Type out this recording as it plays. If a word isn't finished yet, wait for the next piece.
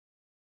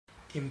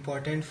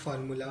Important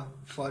formula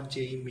for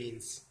JEE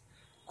mains.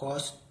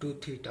 Cos 2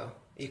 theta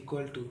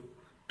equal to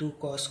 2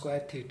 cos square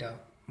theta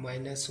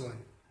minus 1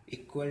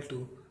 equal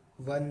to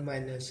 1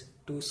 minus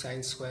 2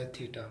 sin square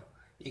theta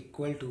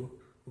equal to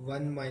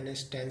 1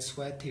 minus tan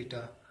square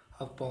theta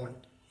upon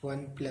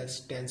 1 plus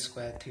tan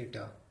square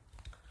theta.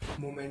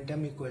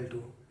 Momentum equal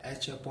to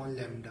h upon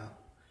lambda.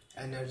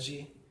 Energy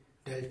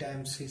delta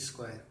mc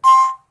square.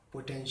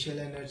 Potential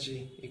energy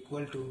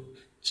equal to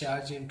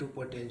charge into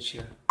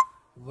potential.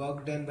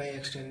 Work done by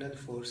external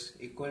force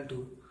equal to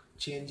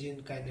change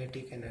in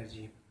kinetic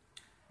energy.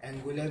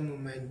 Angular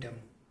momentum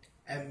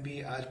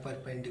MBR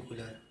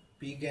perpendicular.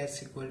 P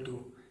gas equal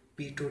to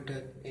P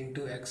total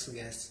into X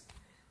gas.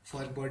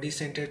 For body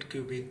centered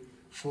cubic,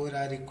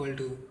 4R equal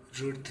to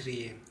root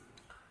 3A.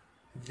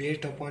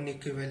 Weight upon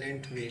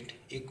equivalent weight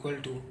equal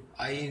to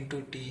I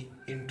into T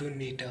into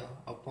neta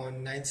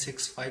upon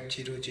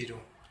 96500.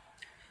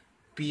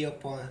 P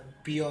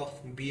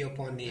of B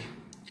upon A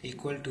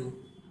equal to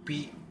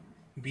P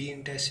B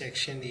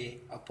intersection A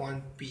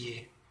upon PA.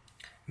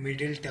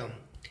 Middle term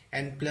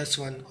n plus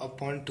 1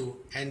 upon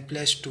 2 n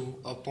plus 2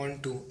 upon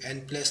 2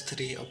 n plus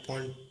 3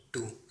 upon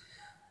 2.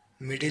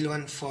 Middle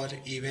one for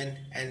even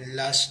and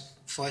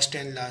first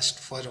and last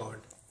for odd.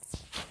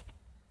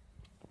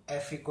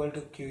 F equal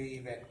to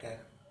QE vector.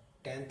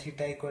 Tan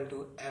theta equal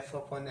to F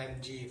upon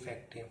mg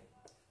effective.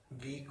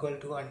 V equal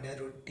to under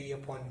root T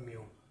upon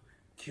mu.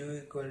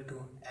 Q equal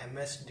to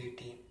ms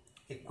dt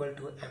equal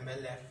to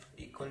mlf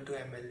equal to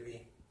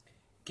mlv.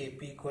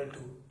 Kp equal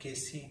to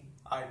kc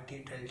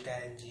rt delta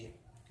ng.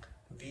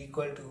 V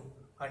equal to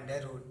under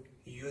root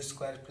u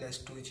square plus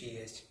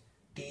 2gh.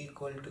 T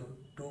equal to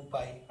 2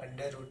 pi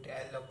under root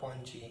L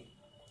upon G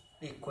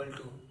equal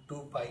to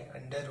 2 pi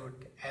under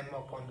root M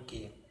upon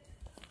K.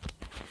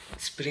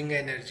 Spring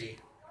energy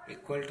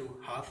equal to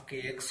half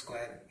kx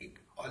square,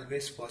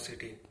 always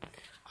positive.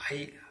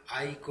 I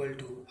equal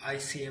to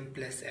ICM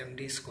plus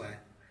MD square.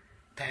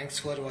 Thanks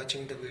for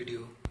watching the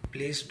video.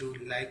 Please do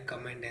like,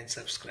 comment and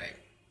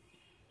subscribe.